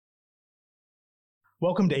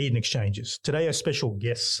Welcome to Eden Exchanges. Today our special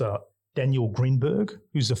guests are Daniel Greenberg,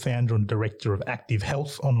 who's the founder and director of Active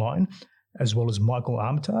Health Online, as well as Michael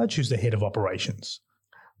Armitage, who's the head of operations.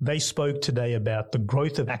 They spoke today about the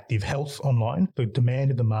growth of Active Health Online, the demand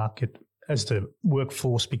in the market as the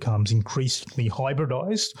workforce becomes increasingly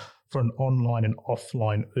hybridized for an online and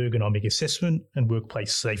offline ergonomic assessment and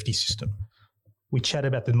workplace safety system. We chat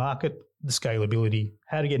about the market, the scalability,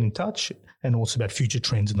 how to get in touch, and also about future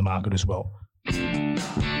trends in the market as well.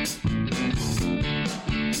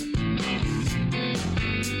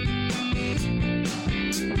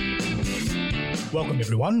 Welcome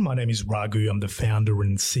everyone. My name is Raghu. I'm the founder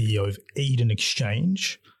and CEO of Eden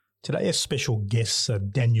Exchange. Today our special guests are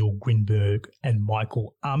Daniel Greenberg and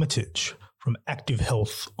Michael Armitage from Active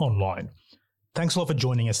Health Online. Thanks a lot for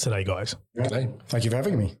joining us today, guys. Hey, thank you for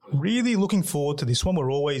having me. Really looking forward to this one.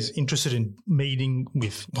 We're always interested in meeting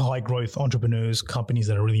with high growth entrepreneurs, companies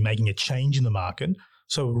that are really making a change in the market.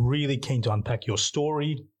 So we're really keen to unpack your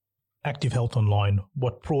story, Active Health Online,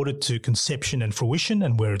 what brought it to conception and fruition,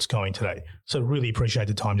 and where it's going today. So really appreciate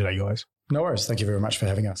the time today, guys. No worries. Thank you very much for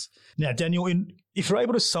having us. Now, Daniel, if you're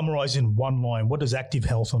able to summarize in one line, what does Active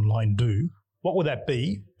Health Online do? What would that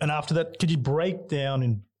be? And after that, could you break down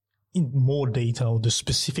in more detail the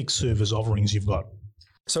specific service offerings you've got?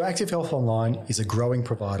 So Active Health Online is a growing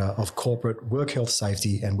provider of corporate work health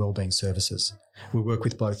safety and wellbeing services. We work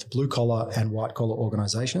with both blue-collar and white-collar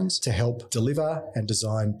organisations to help deliver and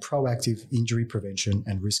design proactive injury prevention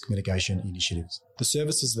and risk mitigation initiatives. The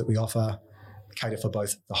services that we offer cater for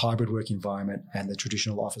both the hybrid work environment and the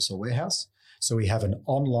traditional office or warehouse. So we have an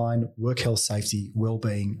online work health safety,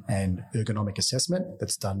 wellbeing and ergonomic assessment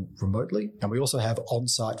that's done remotely. And we also have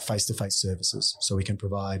on-site face-to-face services. So we can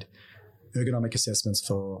provide ergonomic assessments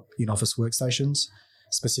for in-office workstations,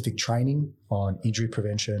 specific training on injury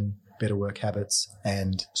prevention, better work habits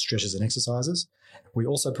and stretches and exercises. We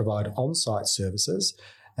also provide on-site services,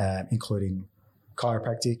 including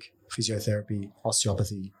chiropractic, physiotherapy,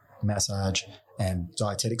 osteopathy, massage and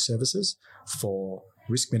dietetic services for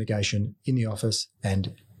risk mitigation in the office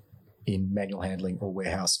and in manual handling or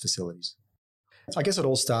warehouse facilities. I guess it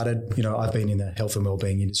all started, I've been in the health and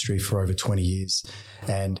wellbeing industry for over 20 years,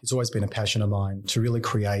 and it's always been a passion of mine to really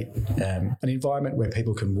create an environment where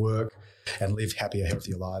people can work and live happier,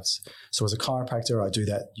 healthier lives. So as a chiropractor, I do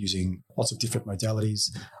that using lots of different modalities,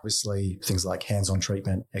 obviously things like hands-on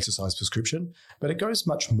treatment, exercise prescription, but it goes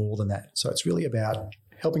much more than that. So it's really about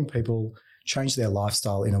helping people change their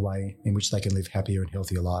lifestyle in a way in which they can live happier and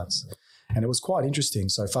healthier lives. And it was quite interesting.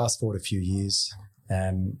 So fast forward a few years,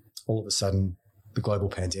 all of a sudden, the global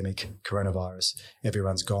pandemic, coronavirus,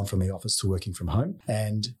 everyone's gone from the office to working from home.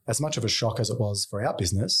 And as much of a shock as it was for our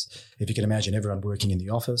business, if you can imagine everyone working in the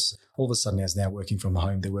office, all of a sudden as now working from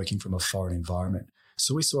home, they're working from a foreign environment.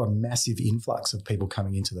 So we saw a massive influx of people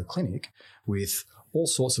coming into the clinic with all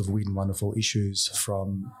sorts of weird and wonderful issues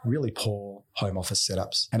from really poor home office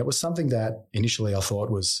setups. And it was something that initially I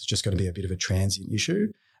thought was just going to be a bit of a transient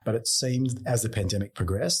issue. But it seemed as the pandemic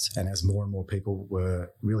progressed and as more and more people were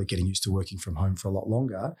really getting used to working from home for a lot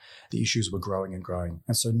longer, the issues were growing and growing.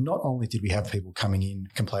 And so not only did we have people coming in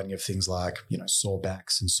complaining of things like, sore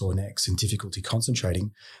backs and sore necks and difficulty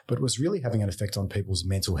concentrating, but it was really having an effect on people's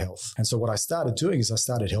mental health. And so what I started doing is I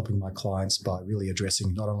started helping my clients by really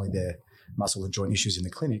addressing not only their muscle and joint issues in the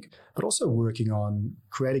clinic, but also working on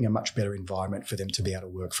creating a much better environment for them to be able to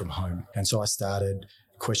work from home. And so I started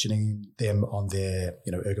questioning them on their,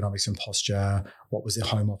 ergonomics and posture, what was their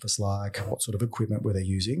home office like, what sort of equipment were they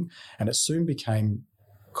using. And it soon became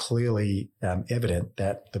clearly evident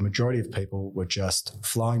that the majority of people were just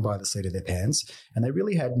flying by the seat of their pants and they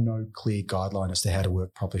really had no clear guideline as to how to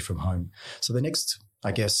work properly from home. So the next,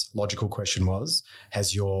 logical question was,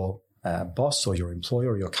 has your boss or your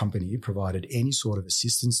employer or your company provided any sort of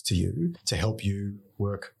assistance to you to help you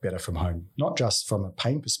work better from home, not just from a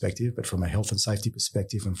pain perspective, but from a health and safety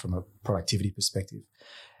perspective and from a productivity perspective.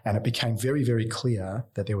 And it became very, very clear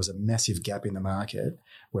that there was a massive gap in the market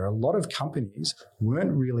where a lot of companies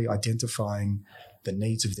weren't really identifying the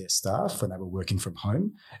needs of their staff when they were working from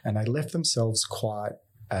home, and they left themselves quite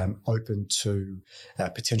open to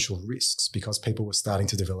potential risks because people were starting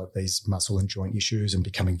to develop these muscle and joint issues and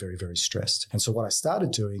becoming very, very stressed. And so what I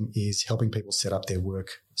started doing is helping people set up their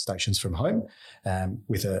workstations from home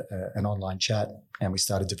with an online chat, and we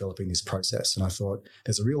started developing this process. And I thought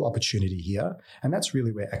there's a real opportunity here, and that's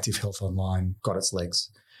really where Active Health Online got its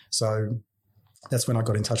legs. So that's when I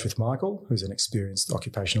got in touch with Michael, who's an experienced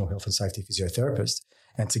occupational health and safety physiotherapist.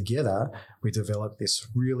 And together we developed this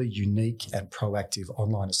really unique and proactive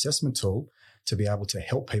online assessment tool to be able to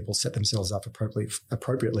help people set themselves up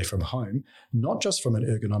appropriately from home, not just from an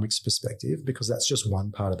ergonomics perspective, because that's just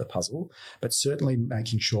one part of the puzzle, but certainly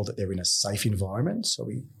making sure that they're in a safe environment. So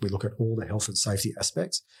we look at all the health and safety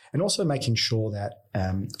aspects, and also making sure that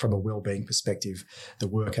from a wellbeing perspective, the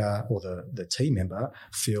worker or the team member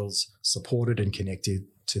feels supported and connected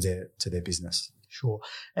to their business. Sure.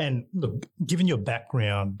 And look, given your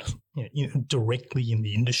background directly in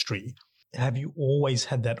the industry, have you always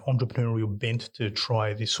had that entrepreneurial bent to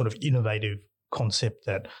try this sort of innovative concept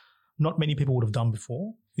that not many people would have done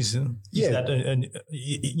before? Is that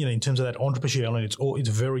in terms of that entrepreneurial element, it's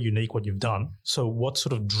very unique what you've done. So what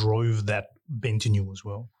sort of drove that bent in you as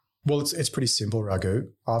well? Well, it's pretty simple, Raghu.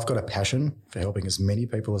 I've got a passion for helping as many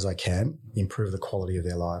people as I can improve the quality of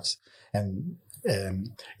their lives. And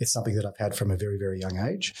it's something that I've had from a very, very young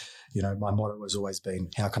age. My motto has always been,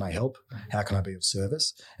 how can I help? How can I be of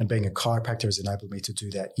service? And being a chiropractor has enabled me to do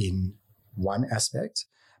that in one aspect,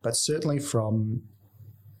 but certainly from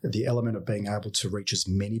the element of being able to reach as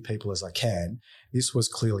many people as I can, this was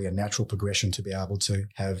clearly a natural progression to be able to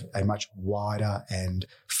have a much wider and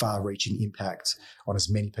far-reaching impact on as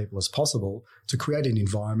many people as possible to create an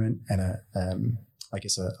environment and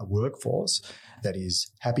a workforce that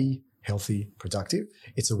is happy, healthy, productive.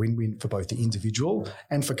 It's a win-win for both the individual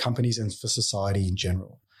and for companies and for society in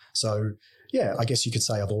general. So, yeah, I guess you could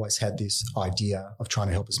say I've always had this idea of trying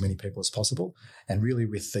to help as many people as possible. And really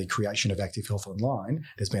with the creation of Active Health Online,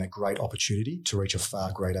 there's been a great opportunity to reach a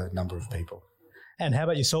far greater number of people. And how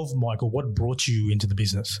about yourself, Michael? What brought you into the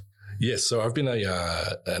business? Yes, so I've been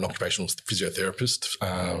an occupational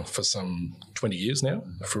physiotherapist for some 20 years now.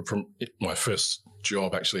 From my first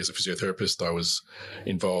job actually as a physiotherapist, I was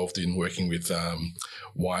involved in working with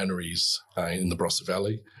wineries in the Barossa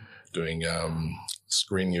Valley, doing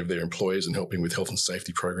screening of their employees and helping with health and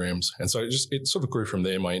safety programs. And so it sort of grew from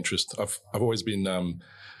there, my interest. I've always been a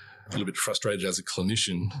little bit frustrated as a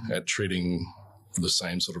clinician at treating the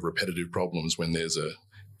same sort of repetitive problems when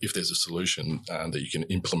if there's a solution that you can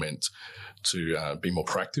implement to be more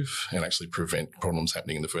proactive and actually prevent problems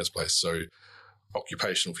happening in the first place. So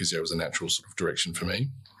occupational physio was a natural sort of direction for me.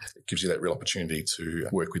 It gives you that real opportunity to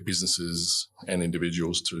work with businesses and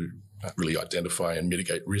individuals to really identify and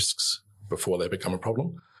mitigate risks before they become a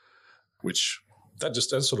problem, which that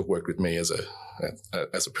sort of worked with me as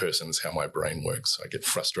a person, is how my brain works. I get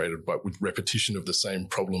frustrated with repetition of the same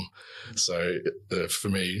problem. So for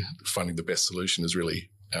me, finding the best solution is really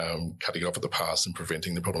cutting off at the past and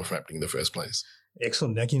preventing the problem from happening in the first place.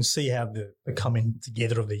 Excellent. Now you can see how the coming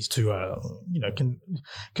together of these two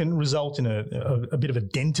can result in a bit of a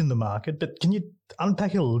dent in the market. But can you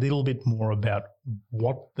unpack a little bit more about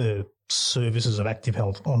what the services of Active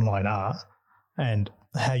Health Online are and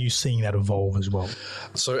how you're seeing that evolve as well?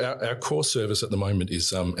 So our core service at the moment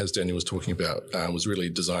is, as Daniel was talking about, was really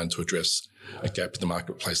designed to address a gap in the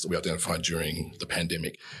marketplace that we identified during the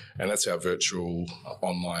pandemic. And that's our virtual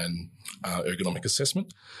online ergonomic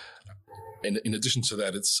assessment. In addition to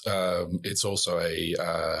that, it's also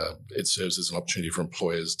it serves as an opportunity for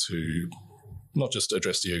employers to not just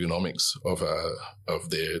address the ergonomics of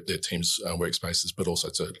their team's workspaces, but also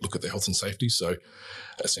to look at their health and safety. So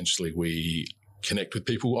essentially we connect with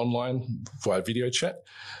people online via video chat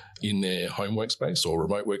in their home workspace or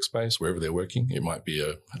remote workspace, wherever they're working. It might be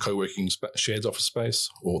a co-working shared office space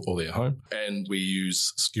or their home. And we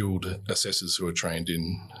use skilled assessors who are trained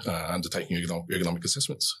in undertaking ergonomic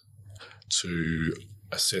assessments to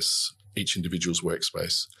assess each individual's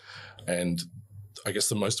workspace. And I guess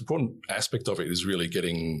the most important aspect of it is really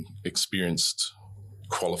getting experienced,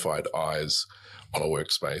 qualified eyes on a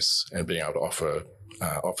workspace and being able to offer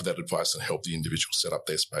that advice and help the individual set up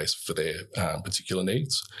their space for their particular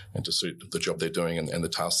needs and to suit the job they're doing and the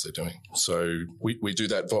tasks they're doing. So we do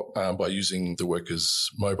that by using the worker's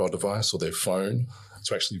mobile device or their phone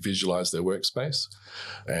to actually visualize their workspace,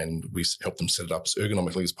 and we help them set it up as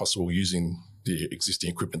ergonomically as possible using the existing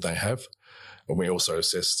equipment they have. And we also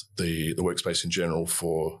assess the workspace in general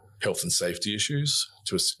for health and safety issues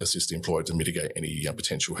to assist the employer to mitigate any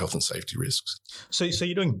potential health and safety risks. So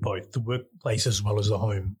you're doing both the workplace as well as the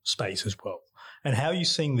home space as well. And how are you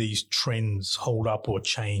seeing these trends hold up or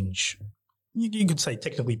change? You could say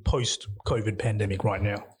technically post-COVID pandemic right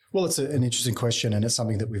now. Well, it's an interesting question, and it's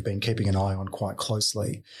something that we've been keeping an eye on quite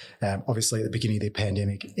closely. Obviously, at the beginning of the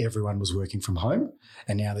pandemic, everyone was working from home,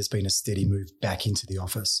 and now there's been a steady move back into the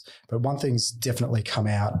office. But one thing's definitely come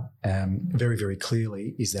out very, very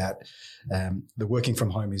clearly is that the working from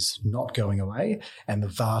home is not going away, and the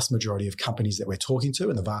vast majority of companies that we're talking to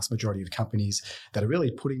and the vast majority of companies that are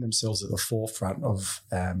really putting themselves at the forefront of,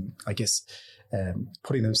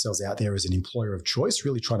 putting themselves out there as an employer of choice,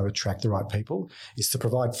 really trying to attract the right people, is to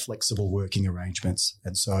provide flexible working arrangements.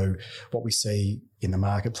 And so what we see in the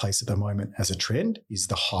marketplace at the moment as a trend is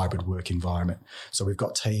the hybrid work environment. So we've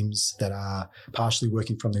got teams that are partially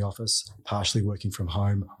working from the office, partially working from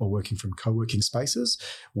home, or working from co-working spaces,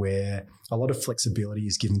 where a lot of flexibility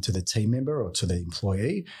is given to the team member or to the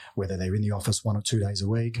employee, whether they're in the office 1 or 2 days a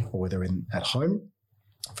week or whether they're at home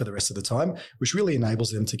for the rest of the time, which really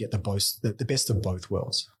enables them to get the best of both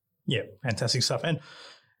worlds. Yeah, fantastic stuff. And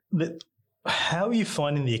how are you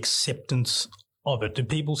finding the acceptance of it? Do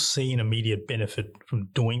people see an immediate benefit from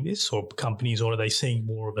doing this, or companies, or are they seeing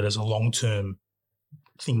more of it as a long-term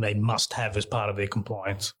thing they must have as part of their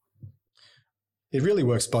compliance? It really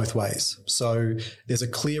works both ways. So there's a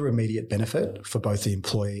clear immediate benefit for both the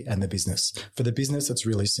employee and the business. For the business, it's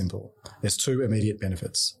really simple. There's 2 immediate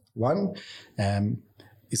benefits. One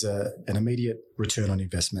is an immediate return on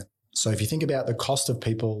investment. So if you think about the cost of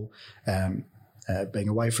people being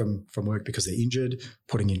away from work because they're injured,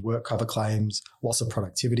 putting in work cover claims, loss of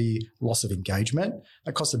productivity, loss of engagement,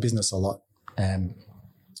 that costs the business a lot.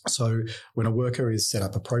 So when a worker is set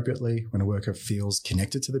up appropriately, when a worker feels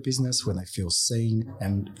connected to the business, when they feel seen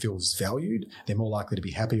and feels valued, they're more likely to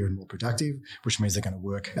be happier and more productive, which means they're going to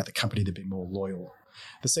work at the company to be more loyal.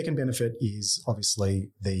 The second benefit is obviously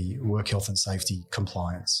the work health and safety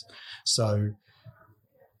compliance. So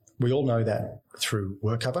we all know that through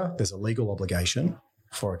WorkCover, there's a legal obligation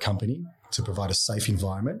for a company to provide a safe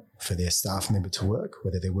environment for their staff member to work,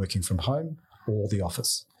 whether they're working from home or the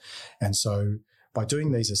office. And so by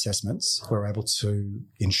doing these assessments, we're able to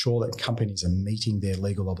ensure that companies are meeting their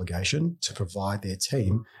legal obligation to provide their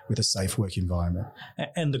team with a safe work environment.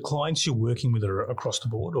 And the clients you're working with are across the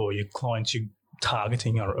board, or your clients you're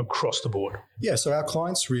targeting are across the board? Yeah, so our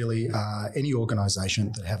clients really are any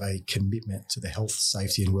organisation that have a commitment to the health,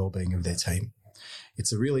 safety and wellbeing of their team.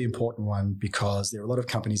 It's a really important one because there are a lot of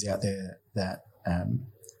companies out there that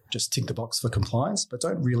just tick the box for compliance, but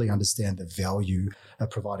don't really understand the value of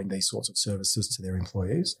providing these sorts of services to their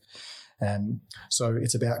employees. So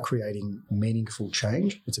it's about creating meaningful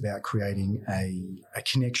change. It's about creating a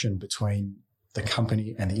connection between the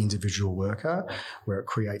company and the individual worker, where it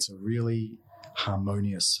creates a really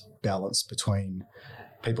harmonious balance between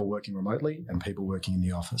people working remotely and people working in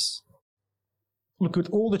the office. Look, with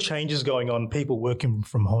all the changes going on, people working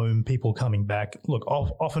from home, people coming back, look,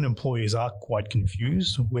 often employers are quite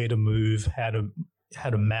confused where to move, how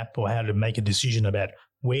to map or how to make a decision about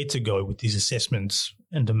where to go with these assessments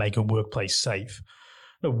and to make a workplace safe.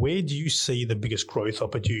 Now, where do you see the biggest growth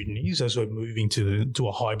opportunities as we're moving to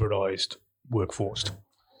a hybridized workforce?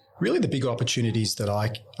 Really, the big opportunities that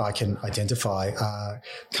I can identify are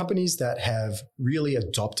companies that have really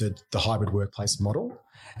adopted the hybrid workplace model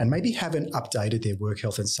and maybe haven't updated their work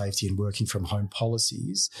health and safety and working from home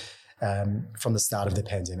policies from the start of the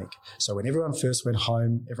pandemic. So when everyone first went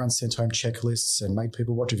home, everyone sent home checklists and made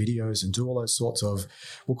people watch videos and do all those sorts of,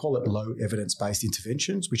 we'll call it low evidence-based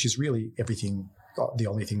interventions, which is really the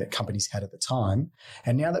only thing that companies had at the time.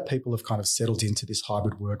 And now that people have kind of settled into this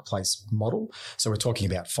hybrid workplace model, so we're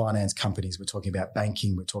talking about finance companies, we're talking about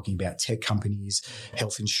banking, we're talking about tech companies,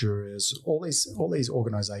 health insurers, all these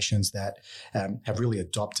organizations that have really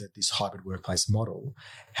adopted this hybrid workplace model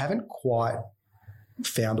haven't quite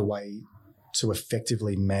found a way to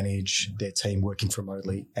effectively manage their team working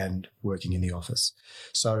remotely and working in the office.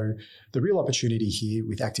 So the real opportunity here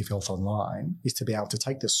with Active Health Online is to be able to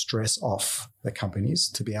take the stress off the companies,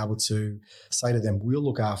 to be able to say to them, we'll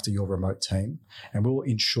look after your remote team and we'll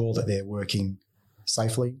ensure that they're working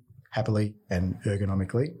safely, happily and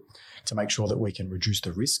ergonomically, to make sure that we can reduce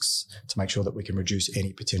the risks, to make sure that we can reduce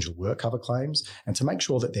any potential work cover claims, and to make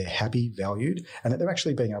sure that they're happy, valued, and that they're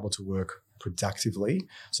actually being able to work productively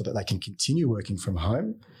so that they can continue working from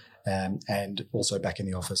home and also back in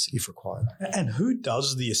the office if required. And who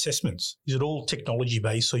does the assessments? Is it all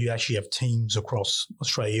technology-based, so you actually have teams across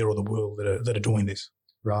Australia or the world that are doing this?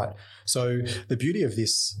 Right. So the beauty of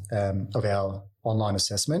this, of our online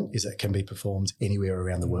assessment, is it can be performed anywhere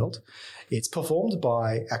around the world. It's performed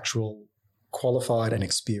by actual qualified and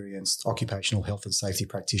experienced occupational health and safety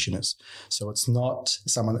practitioners. So it's not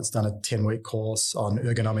someone that's done a 10-week course on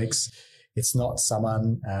ergonomics. It's not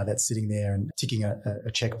someone that's sitting there and ticking a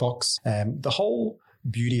checkbox. The whole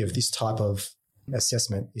beauty of this type of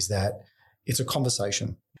assessment is that it's a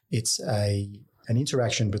conversation. It's an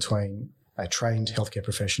interaction between a trained healthcare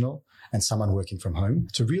professional and someone working from home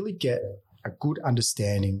to really get a good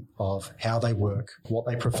understanding of how they work, what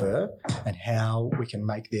they prefer, and how we can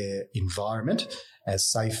make their environment as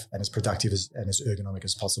safe and as productive and as ergonomic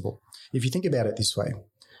as possible. If you think about it this way,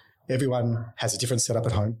 everyone has a different setup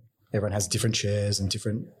at home. Everyone has different chairs and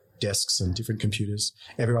different desks and different computers.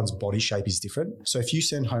 Everyone's body shape is different. So if you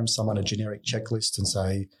send home someone a generic checklist and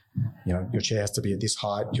say, your chair has to be at this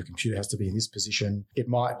height, your computer has to be in this position, it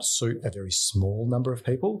might suit a very small number of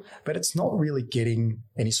people, but it's not really getting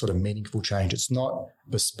any sort of meaningful change. It's not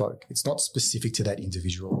bespoke. It's not specific to that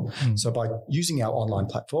individual. So by using our online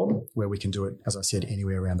platform, where we can do it, as I said,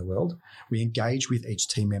 anywhere around the world, we engage with each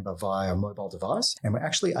team member via a mobile device, and we're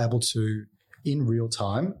actually able to, in real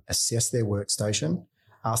time, assess their workstation,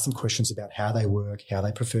 ask them questions about how they work, how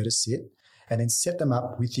they prefer to sit, and then set them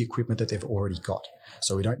up with the equipment that they've already got.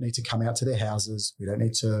 So we don't need to come out to their houses. We don't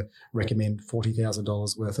need to recommend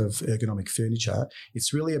 $40,000 worth of ergonomic furniture.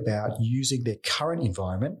 It's really about using their current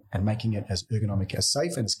environment and making it as ergonomic, as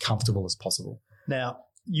safe and as comfortable as possible. Now,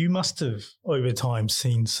 you must have over time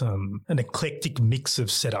seen an eclectic mix of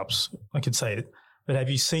setups, I could say it. But have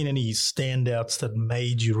you seen any standouts that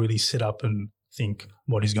made you really sit up and think,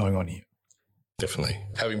 what is going on here? Definitely.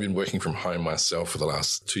 Having been working from home myself for the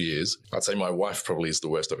last 2 years, I'd say my wife probably is the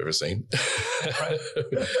worst I've ever seen.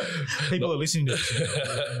 People are listening to this.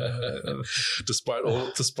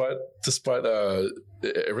 Despite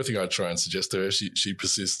everything I try and suggest to her, she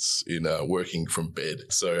persists in working from bed.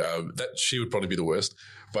 So that she would probably be the worst.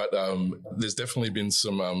 But there's definitely been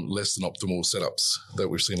some less than optimal setups that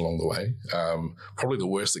we've seen along the way. Probably the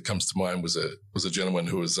worst that comes to mind was a gentleman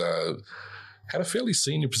who was had a fairly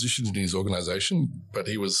senior position in his organisation, but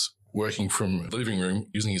he was working from the living room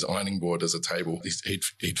using his ironing board as a table.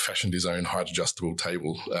 He'd fashioned his own height-adjustable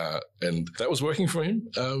table, and that was working for him.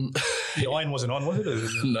 The iron wasn't on, was it?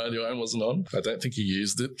 No, the iron wasn't on. I don't think he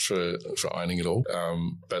used it for ironing at all.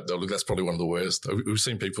 But look, that's probably one of the worst. We've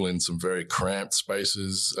seen people in some very cramped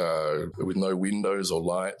spaces with no windows or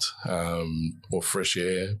light or fresh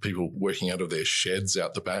air, people working out of their sheds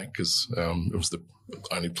out the back because it was the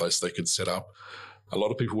only place they could set up. A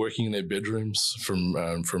lot of people working in their bedrooms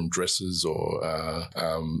from dressers or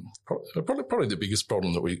probably the biggest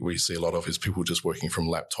problem that we see a lot of is people just working from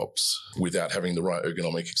laptops without having the right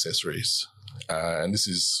ergonomic accessories. And this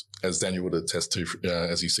is, as Daniel would attest to,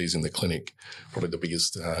 as he sees in the clinic, probably the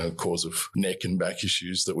biggest cause of neck and back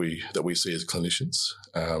issues that we see as clinicians.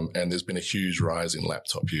 And there's been a huge rise in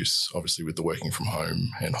laptop use, obviously with the working from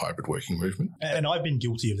home and hybrid working movement. And I've been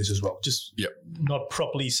guilty of this as well, just not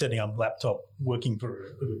properly setting up laptop, working for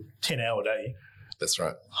a 10-hour day. That's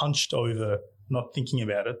right. Hunched over, not thinking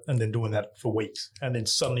about it, and then doing that for weeks, and then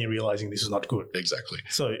suddenly realising this is not good. Exactly.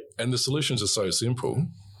 So, and the solutions are so simple,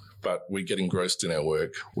 but we get engrossed in our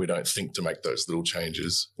work. We don't think to make those little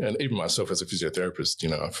changes. And even myself as a physiotherapist,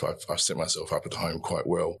 I've set myself up at home quite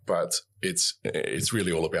well. But it's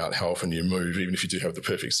really all about how often you move. Even if you do have the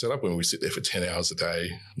perfect setup, when we sit there for 10 hours a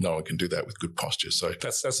day, no one can do that with good posture. So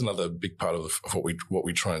that's another big part of what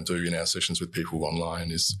we try and do in our sessions with people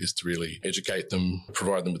online is to really educate them,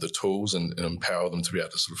 provide them with the tools and empower them to be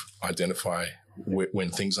able to sort of identify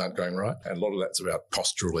when things aren't going right. And a lot of that's about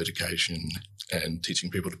postural education and teaching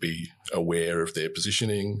people to be aware of their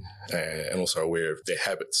positioning and also aware of their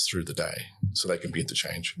habits through the day so they can begin to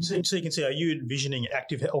change. So you can see, are you envisioning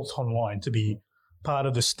Active Health Online to be part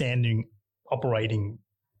of the standing operating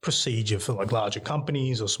procedure for like larger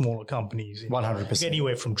companies or smaller companies? 100%.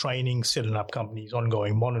 Anywhere from training, setting up companies,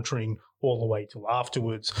 ongoing monitoring, all the way till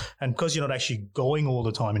afterwards. And because you're not actually going all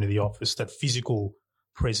the time into the office, that physical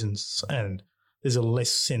presence, and there's a less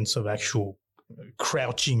sense of actual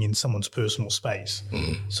crouching in someone's personal space.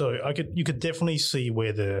 So you could definitely see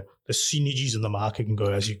where the synergies in the market can go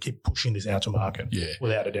as you keep pushing this out to market. Yeah,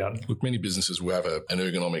 without a doubt. Look, many businesses will have an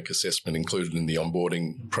ergonomic assessment included in the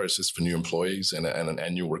onboarding process for new employees and an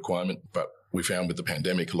annual requirement, but we found with the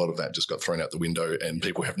pandemic, a lot of that just got thrown out the window and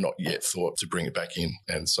people have not yet thought to bring it back in.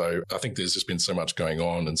 And so I think there's just been so much going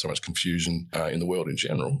on and so much confusion in the world in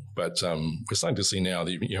general. But we're starting to see now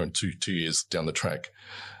that, in 2 years down the track,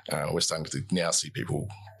 we're starting to now see people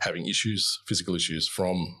having issues, physical issues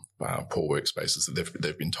from poor workspaces that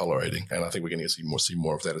they've been tolerating. And I think we're going to see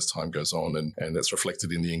more of that as time goes on. And that's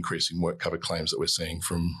reflected in the increase in work cover claims that we're seeing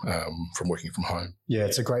from working from home. Yeah,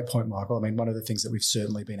 it's a great point, Michael. I mean, one of the things that we've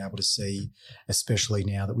certainly been able to see, especially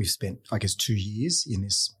now that we've spent, 2 years in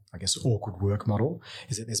this, awkward work model,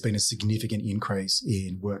 is that there's been a significant increase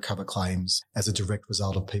in work cover claims as a direct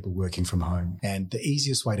result of people working from home. And the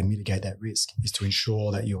easiest way to mitigate that risk is to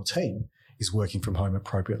ensure that your team is working from home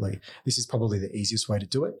appropriately. This is probably the easiest way to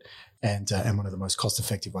do it and one of the most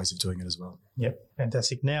cost-effective ways of doing it as well. Yep,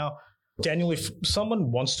 fantastic. Now, Daniel, if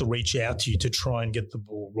someone wants to reach out to you to try and get the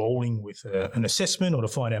ball rolling with an assessment or to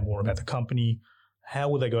find out more about the company, how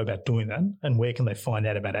will they go about doing that, and where can they find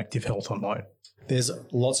out about Active Health Online? There's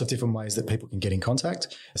lots of different ways that people can get in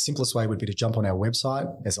contact. The simplest way would be to jump on our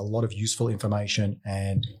website. There's a lot of useful information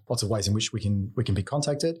and lots of ways in which we can be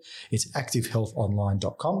contacted. It's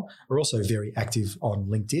activehealthonline.com. We're also very active on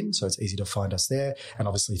LinkedIn, so it's easy to find us there, and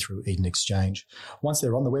obviously through Eden Exchange. Once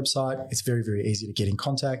they're on the website, it's very, very easy to get in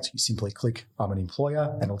contact. You simply click I'm an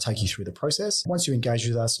employer and it'll take you through the process. Once you engage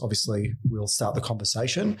with us, obviously we'll start the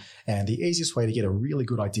conversation, and the easiest way to get a really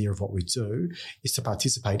good idea of what we do is to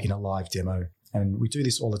participate in a live demo. And we do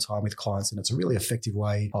this all the time with clients, and it's a really effective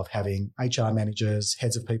way of having HR managers,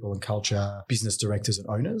 heads of people and culture, business directors and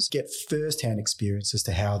owners get first-hand experience as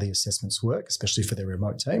to how the assessments work, especially for their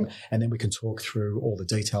remote team. And then we can talk through all the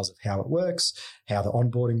details of how it works, how the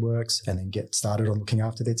onboarding works, and then get started on looking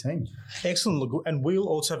after their team. Excellent. And we'll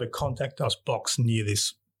also have a contact us box near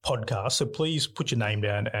this podcast. So please put your name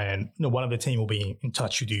down, and one of the team will be in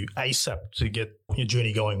touch with you ASAP to get your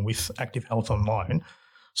journey going with Active Health Online.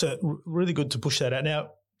 So really good to push that out.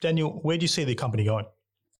 Now, Daniel, where do you see the company going?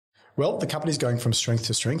 Well, the company's going from strength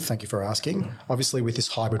to strength. Thank you for asking. Obviously, with this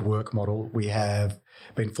hybrid work model, we have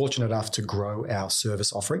been fortunate enough to grow our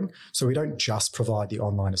service offering. So we don't just provide the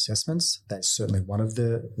online assessments. That's certainly one of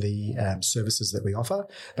the services that we offer.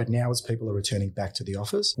 But now as people are returning back to the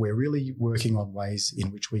office, we're really working on ways in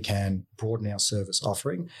which we can broaden our service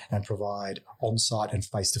offering and provide on-site and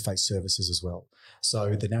face-to-face services as well.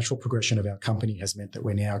 So the natural progression of our company has meant that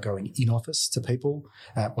we're now going in-office to people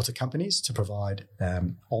or to companies to provide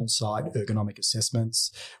on-site ergonomic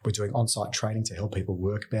assessments. We're doing on-site training to help people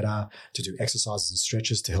work better, to do exercises and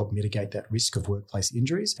stretches to help mitigate that risk of workplace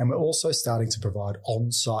injuries. And we're also starting to provide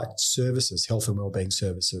on-site services, health and wellbeing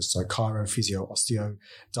services. So chiro, physio, osteo,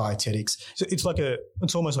 dietetics. So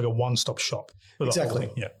it's almost like a one-stop shop.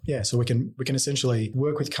 Exactly. Yeah. So we can essentially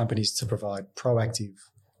work with companies to provide proactive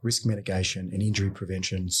risk mitigation and injury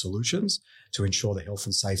prevention solutions to ensure the health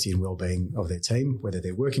and safety and wellbeing of their team, whether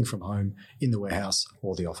they're working from home, in the warehouse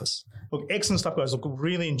or the office. Look, excellent stuff, guys. Look,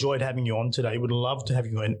 really enjoyed having you on today. Would love to have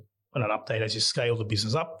you on an update as you scale the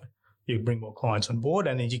business up, you bring more clients on board,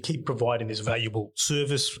 and as you keep providing this valuable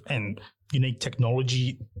service and unique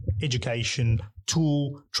technology, education,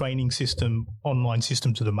 tool, training system, online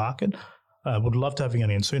system to the market. Would love to have you on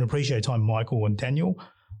in soon. Appreciate your time, Michael and Daniel.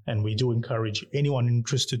 And we do encourage anyone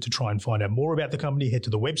interested to try and find out more about the company, head to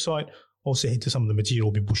the website, also head to some of the material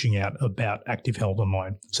we'll be pushing out about Active Health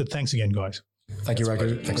Online. So thanks again, guys. Thank you,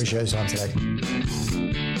 Raghu. Appreciate your time today.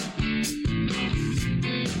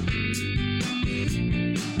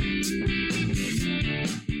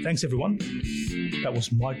 Thanks, everyone. That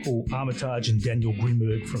was Michael Armitage and Daniel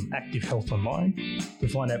Greenberg from Active Health Online. To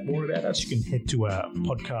find out more about us, you can head to our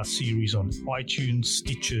podcast series on iTunes,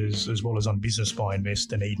 Stitchers, as well as on Business by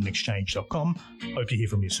Invest and EdenExchange.com. Hope to hear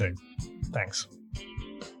from you soon. Thanks.